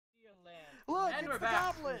And we're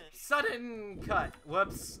back. Sudden cut.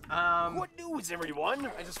 Whoops. What news, everyone?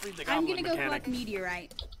 I just freed the goblin I'm gonna go mechanic. collect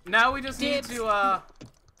meteorite. Now we just Dibs. need to,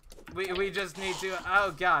 we just need to,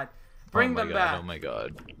 oh god. Bring them back. Oh my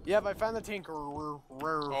god. Yep, I found the tinker. Oh my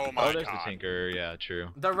Oh, there's god. the tinker. Yeah, true.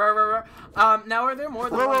 The now are there more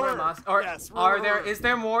than one Muramasa? Or Yes, is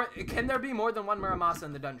there more, can there be more than one Muramasa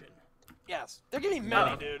in the dungeon? Yes. There can be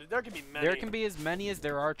many, dude. There can be many. There can be as many as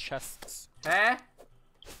there are chests. Eh?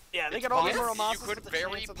 Yeah, they can all be You Muramasas. could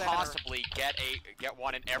very possibly get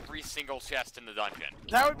one in every single chest in the dungeon.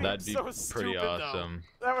 That would be That'd be so pretty stupid, awesome.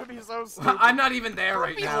 though. That would be so stupid. I'm not even there That would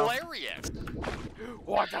right be now. hilarious.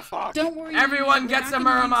 What the fuck? Don't worry. Everyone we're gets not a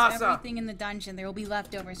gonna use Muramasa. Everything in the dungeon. There will be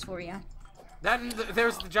leftovers for you.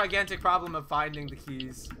 There's the gigantic problem of finding the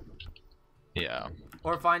keys. Yeah.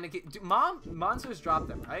 Or finding monsters drop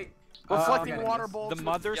them, right? Reflecting water bolts. The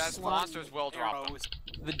mother Yes, slime. monsters will drop them.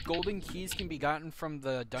 The golden keys can be gotten from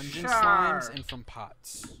the dungeon Sure. slimes and from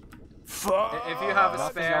pots. Fuck. If you have a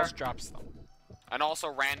Nothing spare. else drops them. And also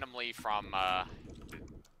randomly from,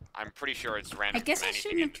 I'm pretty sure it's I random guess from I anything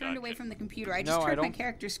shouldn't in have the turned away dungeon. from the computer. I No, just I heard my don't-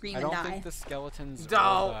 character scream I and don't die. think the skeletons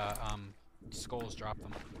Don't. or the skulls drop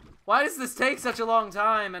them. Why does this take such a long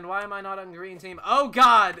time, and why am I not on green team? Oh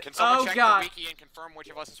god! Can someone Oh check god! the wiki and confirm which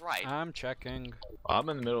of us is right? I'm checking. I'm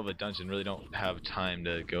in the middle of a dungeon. Really don't have time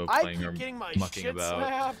to go I playing or keep getting my mucking shit about.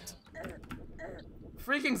 snapped.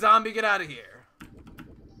 Freaking zombie, get out of here!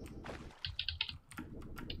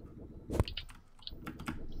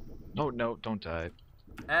 No, don't die.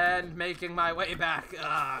 And making my way back.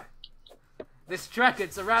 This trek,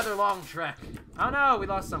 it's a rather long trek. Oh no, we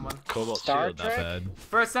lost someone. Cobalt Star shield, not Trek? bad.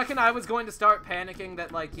 For a second, I was going to start panicking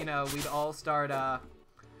that, like, you know, we'd all start,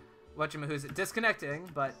 disconnecting,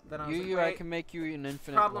 but then I was like, I wait. can make you an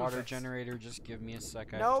infinite Problem water fixed. generator. Just give me a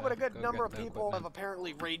sec. I No, have but to a good go number get of the people have equipment.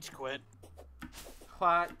 apparently rage quit.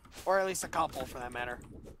 What? Or at least a couple, for that matter.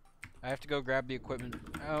 I have to go grab the equipment.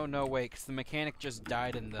 Oh no, wait, because the mechanic just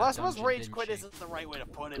died in the Well, I suppose dungeon, rage didn't quit she? isn't the right way to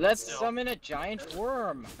put it. Let's but still. summon a giant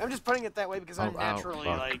worm. I'm just putting it that way because I'm Oh, ow, naturally,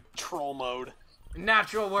 fuck. like, troll mode.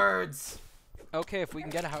 Natural words. Okay, if we can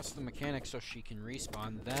get a house of the mechanic so she can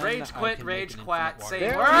respawn, then Rage I quit, can rage make an quat, infinite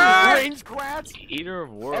say water word! Range quats? Eater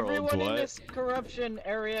of worlds. Everyone what? in this corruption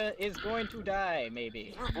area is going to die,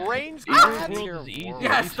 maybe. Range Eater of quats? worlds is easy. Yes, What are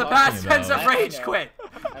Yes, you the talking past tense about? of rage know. quit.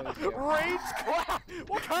 I was joking. Rage quat?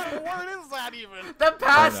 What kind of word is that even? The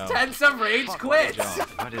past no. tense of rage Fuck, why quit. did I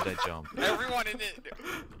jump? Why did I jump? Everyone in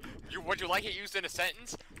it. Would you like it used in a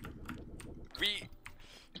sentence? We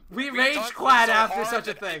we rage dunked them quat so after hard such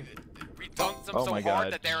a that- thing. We dunked them Oh so my hard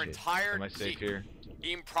god. that their Shit. entire Am I safe here?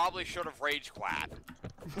 team probably should have rage quat.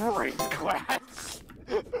 Rage quats?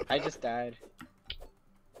 I just died.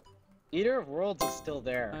 Eater of Worlds is still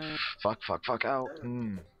there. Fuck, out.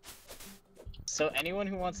 So anyone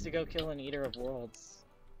who wants to go kill an Eater of Worlds,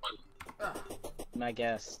 my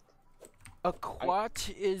guest. A quat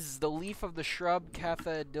is the leaf of the shrub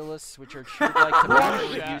Catha idilis, which are chewed like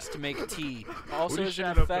tobacco used to make tea. Also, do as an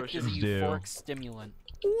shadow effect, is a potions do? euphoric stimulant.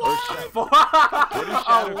 A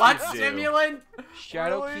what keys do? stimulant?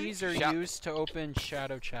 Shadow Really? keys are used to open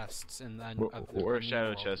shadow chests in the Where's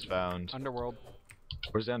shadow chest found? Underworld.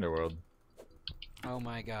 Where's the underworld? Oh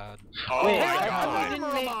my god. Oh Wait, my I god.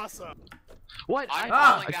 didn't make- Muramasa. What? I'm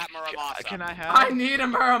Ah. calling that Muramasa. Can I have? I need a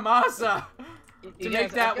Muramasa. You make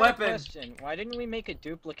guys, that I've got a weapon. question. Why didn't we make a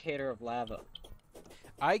duplicator of lava?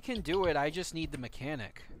 I can do it, I just need the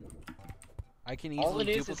mechanic. I can easily All it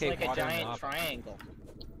is duplicate like a water and giant lava. triangle.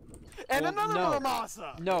 And Well, another no.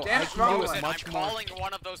 Muramasa. No, Damn I it, can do Rosen, it I'm much more. calling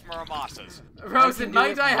one of those Muramasas. Rosen, do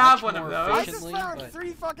might it I have much one of more those? I just efficiently, found but-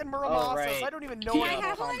 3 fucking Muramasas. right. I don't even know Can what I they're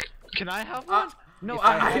have called. one? Can I have Uh, one? No, If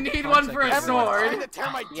I had need the one parts, for I a could Everyone's sword. trying to tear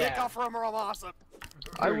my dick Yeah. off for a Muramasa.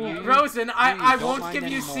 I For will. you- Rosen, you I don't won't mind give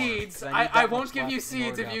you anymore, seeds. 'cause I need I that won't much give you left in seeds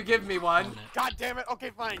order if to you give me one. own it. God damn it.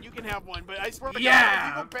 Okay, fine. You can have one, but I swear to Yeah,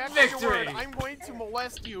 God, if you go back on your victory. word, I'm going to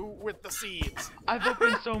molest you with the seeds. I've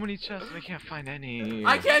opened so many chests and I can't find any.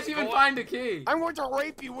 I can't even Go- find a key. I'm going to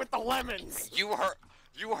rape you with the lemons. You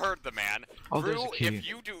heard the man. Oh, there's Drew, a key. if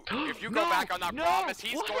you go No, back on that no, promise,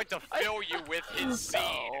 he's what? going to fill you with his seed.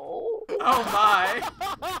 No. Oh my.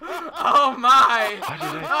 Oh my. Why did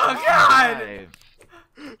I Oh god. survive?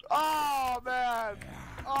 Oh, man.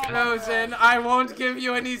 Oh, Rosen, man. I won't give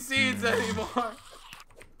you any seeds anymore.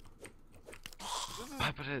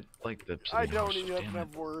 I put it like the. I don't damn even it.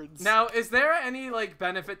 have words. Now, is there any like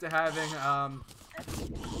benefit to having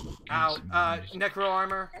necro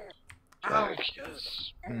armor? Ow.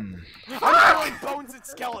 Yes. I'm throwing bones at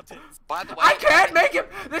skeletons. By the way, I can't make it.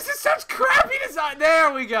 This is such crappy design.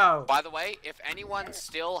 There we go. By the way, if anyone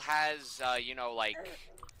still has, you know, like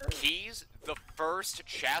keys, the first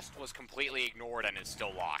chest was completely ignored and is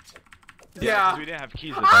still locked. Yeah. 'cause we didn't have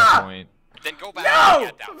keys at that point. Then go back No!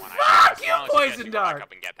 and get that one. Fuck I you, honestly Poison suggest you go Dart! back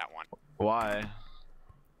up and get that one. Why?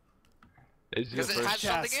 Is Because the it has first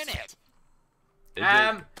something in it.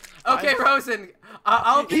 is Okay, Rosen,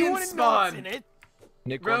 I'll be He in wouldn't know what's in spawn. it.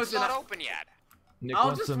 Nick Rose wants, It's not open yet. Nick I'll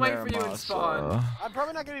wants just some wait for you in spawn. Maramasa. I'm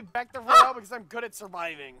probably not gonna be back there for a while because I'm good at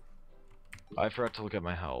surviving. I forgot to look at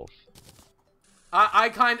my health.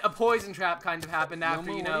 A poison trap kind of happened after,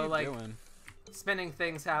 Momo, you what know, are like, doing? spinning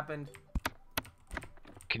things happened.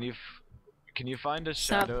 Can you find a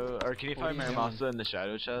Sup? shadow, or can you What are find you Maramasa in the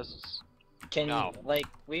shadow chests? Can No. you, like,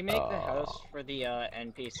 we make the house for the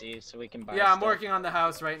NPCs so we can buy Yeah, I'm stuff. working on the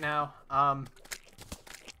house right now.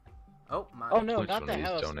 Oh, my. Oh no, Which not one the of these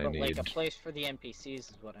house, don't I but like a need? place for the NPCs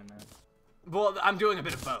is what I meant. Well, I'm doing a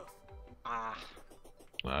bit of both. Ah,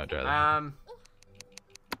 I'd rather.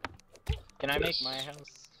 can I make my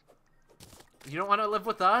house? You don't want to live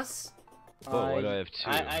with us? Oh, why do I have two?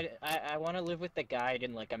 I want to live with the guide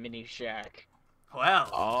in like a mini shack.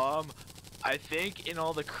 Well, I think in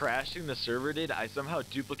all the crashing the server did, I somehow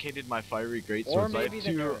duplicated my fiery greatsword. Or So I maybe have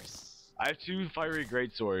the two. nurse. I have two fiery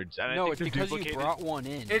greatswords, and No, I it's think they're because you duplicated. brought one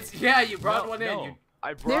in. yeah, you brought No, one no, in. You,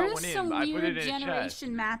 I brought There one is in. some I put weird it in a chest.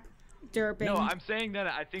 generation map derping. No, I'm saying that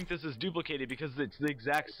I think this is duplicated because it's the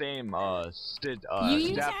exact same you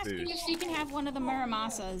use stat asking boost. if she can have one of the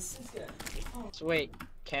Muramasas. So wait,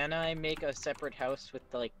 can I make a separate house with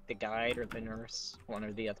like the guide or the nurse, one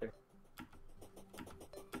or the other?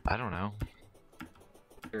 I don't know.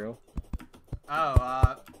 True.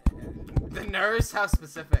 the nurse? How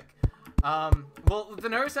specific? Well, the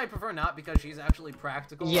nurse I prefer not because she's actually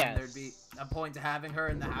practical and Yes. there'd be a point to having her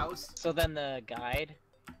in the house. So then the guide.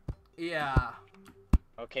 Yeah.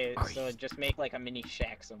 Okay, so just make like a mini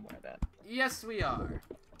shack somewhere then. Yes, we are.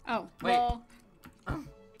 Oh, Wait. well.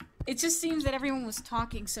 It just seems that everyone was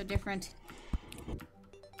talking so different.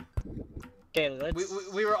 Okay,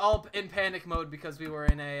 let's. We were all in panic mode because we were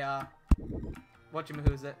in a,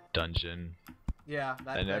 whatchamahoo's it? Dungeon. Yeah,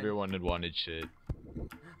 that And thing. everyone had wanted shit.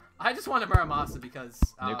 I just wanted Muramasa because,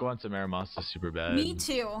 Nick wants a Maramasa super bad. Me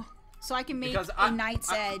too. So I can make Because a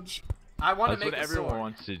Knight's Edge. I want to That's make what a everyone sword.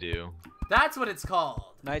 wants to do. That's what it's called.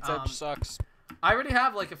 Knight's Edge sucks. I already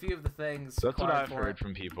have like a few of the things. That's what carved I've for heard it.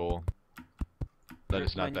 from people. That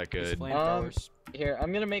it's not that good. Flamethrowers. Here,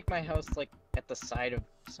 I'm gonna make my house like at the side of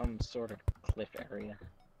some sort of cliff area.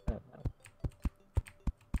 I don't know.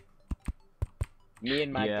 Me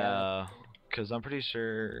and my guy. Yeah, because I'm pretty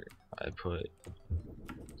sure I put.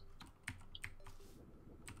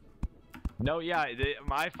 No, yeah,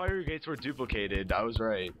 my fiery gates were duplicated. I was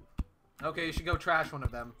right. Okay, you should go trash one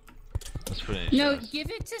of them. Let's put it in. No, chest. give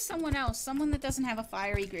it to someone else. Someone that doesn't have a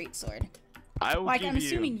fiery greatsword. I will Like, give I'm you.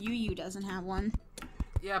 assuming Yu doesn't have one.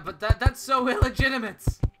 Yeah, but that's so illegitimate.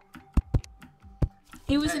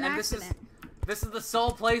 It was an And accident. This is the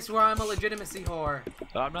sole place where I'm a legitimacy whore.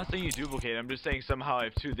 I'm not saying you duplicate. I'm just saying somehow I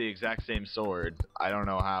have two of the exact same sword. I don't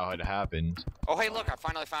know how it happened. Oh, hey, look, I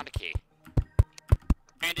finally found a key.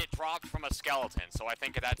 And it dropped from a skeleton, so I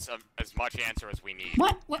think that's as much answer as we need.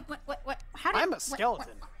 What? How did I'm a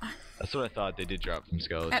skeleton. That's what I thought. They did drop from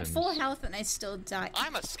skeletons. At full health and I still died.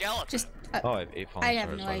 I'm a skeleton. Just, Oh, I have 8 fallen I have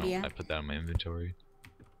stars. no Why don't idea. I put that in my inventory.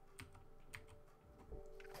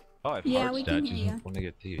 Oh, I have Yeah, heart we can statues. hear I ya. want to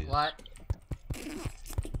get these. What?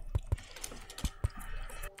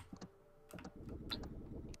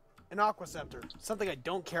 An aqua scepter. Something I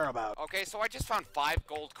don't care about. Okay, so I just found 5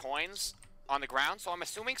 gold coins on the ground, so I'm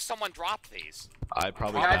assuming someone dropped these. I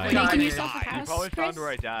probably Yeah, I died. think I making did. yourself a You house, You probably found Chris? where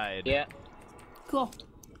I died. Yeah. Cool.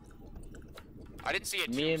 I didn't see a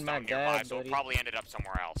Me and my tombstone nearby, dad, so it buddy. probably ended up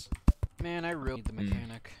somewhere else. Man, I really need the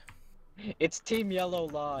mechanic. It's Team Yellow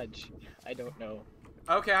Lodge. I don't know.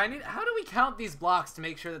 Okay, how do we count these blocks to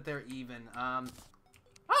make sure that they're even?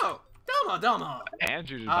 Oh, domo.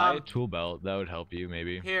 Andrew, to buy a tool belt. That would help you,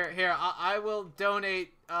 maybe. Here, I will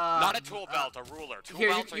donate, Not a tool belt, a ruler. Tool Here,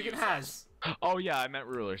 belts you are can useless. has. Oh, yeah, I meant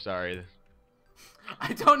ruler. Sorry.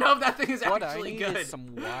 I don't know if that thing is What I actually need good. is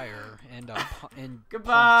some wire and and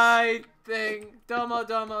Goodbye, thing. Domo.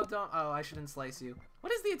 Oh, I shouldn't slice you.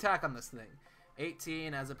 What is the attack on this thing?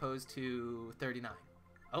 18 as opposed to 39.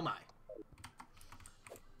 Oh my.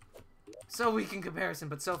 So weak in comparison,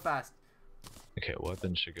 but so fast. Okay,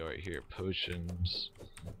 weapons should go right here. Potions.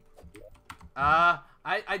 I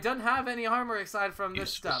don't have any armor aside from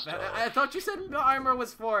this Useful stuff. stuff. I thought you said the armor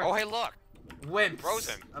was for Oh, hey, look. wimps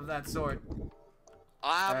Frozen. of that sort.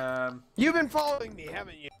 You've been following me,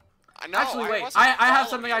 haven't you? No, Actually, wait, wasn't I have following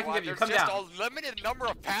something I can give you. There's Come just down. a limited number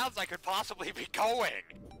of paths I could possibly be going.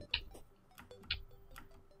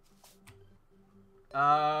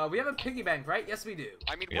 We have a piggy bank, right? Yes, we do.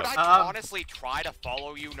 I mean, Yep. would I honestly try to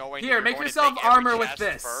follow you knowing Here, you're make going yourself to take every armor with chest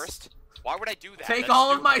this. first? Why would I do that? Take That's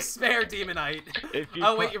all of my stupid. spare demonite. If you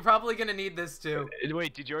Oh wait, you're probably gonna need this too.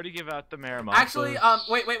 Wait, did you already give out the Maramasa? Actually, wait.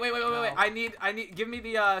 No. I need. Give me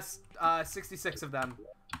the 66 of them.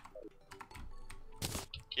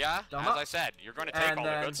 Yeah, Dumb as up. I said, you're going to take And all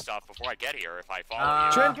the then- good stuff before I get here if I follow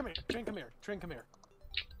you. Trin, come here. Trin, come here. Trin, come here.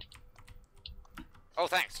 Oh,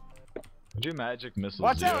 thanks. What do magic missiles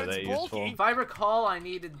Watch do? out, Are they it's useful? bulky. If I recall, I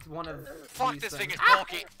needed one of Fuck, these this thing things. is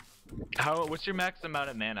bulky. What's your max amount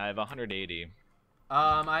of mana? I have 180.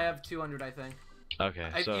 I have 200, I think. Okay,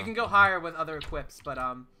 so You can go higher with other equips, but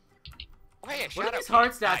Wait, what do shadow these key.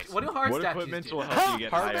 heart statues? Nice. What do heart what statues equipments do? will help you get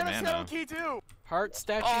Heart higher I got a shadow mana? key too. Heart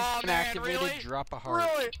statues Oh, when man, activated really? drop a heart.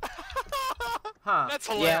 Really? Huh? That's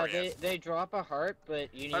Yeah, hilarious. they drop a heart,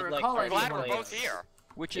 but you need like recall, I I'm heart need glad one we're of both those. here.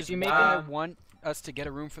 Which If is you why make I them- want us to get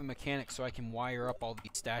a room for the mechanics so I can wire up all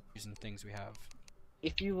these statues and things we have.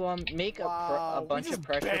 If you make Wow, a we bunch of just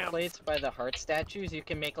pressure bamfed. plates by the heart statues, you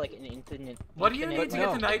can make like an infinite. What do you need to get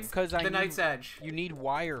No, the Knight's, because I the need- Knight's Edge? You need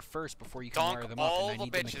wire first before you can Dunk wire them up, all and I the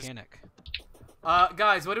need the bitches. mechanic.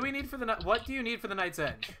 Guys, what do we need for the? What do you need for the Knight's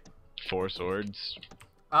Edge? 4 swords.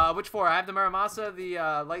 Which 4? I have the Muramasa, the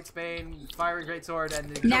Lightsbane, Fiery Greatsword,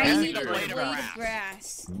 and the. Now you And need the a blade blade of of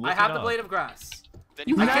grass. I have the Blade of Grass. Then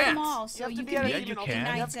You I have can't. them all, so have to you be can at a make demon the altar.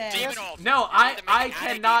 Knight's Edge. Demon altar. No, You have to make I it at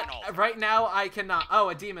a cannot. demon altar. Right now, I cannot. Oh,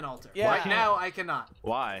 a demon altar. Yeah. Right now, I cannot.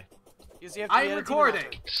 Why? Because you have to be I'm at a recording.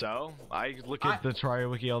 demon altar. So, I look at the Terraria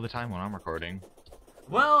wiki all the time when I'm recording.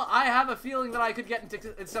 Well, I have a feeling that I could get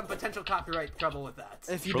into some potential copyright trouble with that.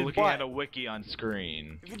 If you For did looking what? at a wiki on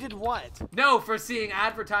screen. If you did what? No, for seeing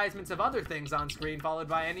advertisements of other things on screen followed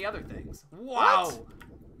by any other things. Wow.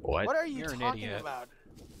 What? What are you You're an talking idiot. about?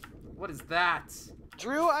 What is that?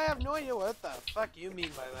 Drew, I have no idea what the fuck you mean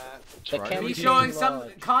by that. The Terraria Kelly Me wiki- showing Lodge. some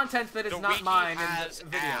content that is The not wiki mine has in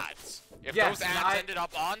the video. ads. If Yes, those and ads I- ended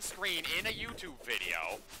up on screen in a YouTube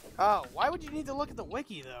video, Oh, why would you need to look at the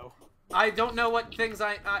wiki though? I don't know what things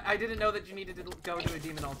I didn't know that you needed to go to a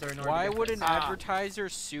demon altar in order Why to get would this. an advertiser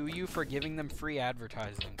sue you for giving them free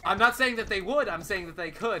advertising? I'm not saying that they would, I'm saying that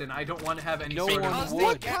they could, and I don't want to have any No sort one of... because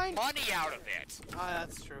would. they get money out of it.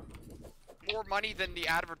 That's true. More money than the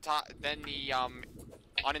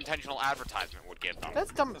unintentional advertisement would give them.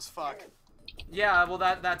 That's dumb as fuck. Yeah, well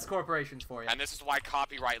that's corporations for you. And this is why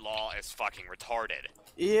copyright law is fucking retarded.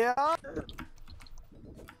 Yeah.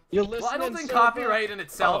 You're Well, I don't listening, think Silver? copyright in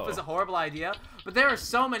itself Oh. is a horrible idea, but there are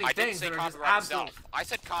so many I didn't things say that are just copyright absolute... itself. I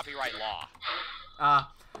said copyright law.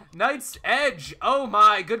 Knight's Edge! Oh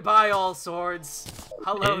my, goodbye all swords.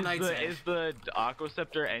 Hello, Knight's Edge. Is the Aqua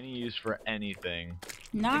Scepter any use for anything?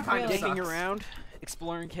 Not Kinda really. sucks. Digging around,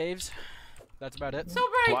 exploring caves. That's about it. So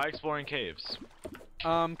right. Why exploring caves?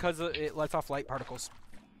 Cause it lets off light particles.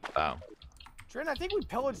 Oh. Trin, I think we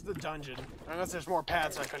pillaged the dungeon. Unless there's more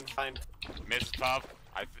paths I couldn't find. Mrs. Pub,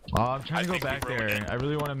 Oh, I'm trying I to go think we back ruined there. it. I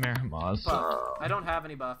really want a Maramasa. Buff. I don't have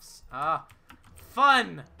any buffs.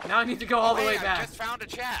 Fun! Now I need to go all the way I back. just found a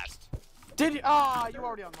chest. Did you? Ah, you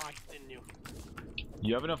already unlocked it, didn't you?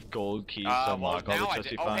 You have enough gold keys to Well, unlock all now the I chests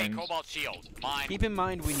did. he Oh, hey, finds. Cobalt Shield. Mine. Keep in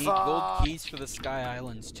mind we need gold keys for the Sky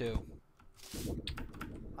Islands too.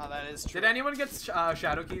 Oh, that is true. Did anyone get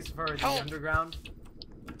shadow keys for the Help! underground?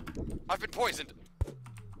 I've been poisoned.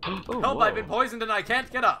 Oh, Help, whoa. I've been poisoned and I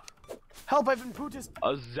can't get up. Help! I've been pooted.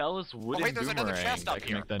 A zealous wooden Oh, wait, there's another boomerang. chest I up can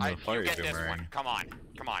here. make that into a fire you get this boomerang. one. Come on.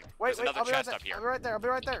 Come on. Wait, There's wait, another I'll be right chest there. up here. I'll be right there. I'll be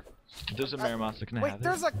right there. There's a Maramasa. Can I Wait, have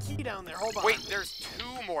there's it? a key down there. Hold on. Wait, there's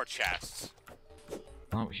 2 more chests.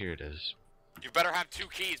 Oh, here it is. You better have 2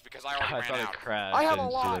 keys because I I already thought ran it out. crashed. I have a didn't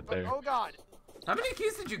see lot, that but there. oh god. How many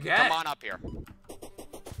keys did you get? Come on up here.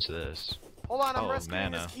 What's this? Hold on, I'm Oh, rescuing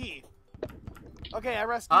mana. this key. Okay, I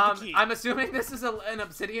rescued the key. I'm assuming this is an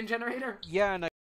obsidian generator? Yeah, and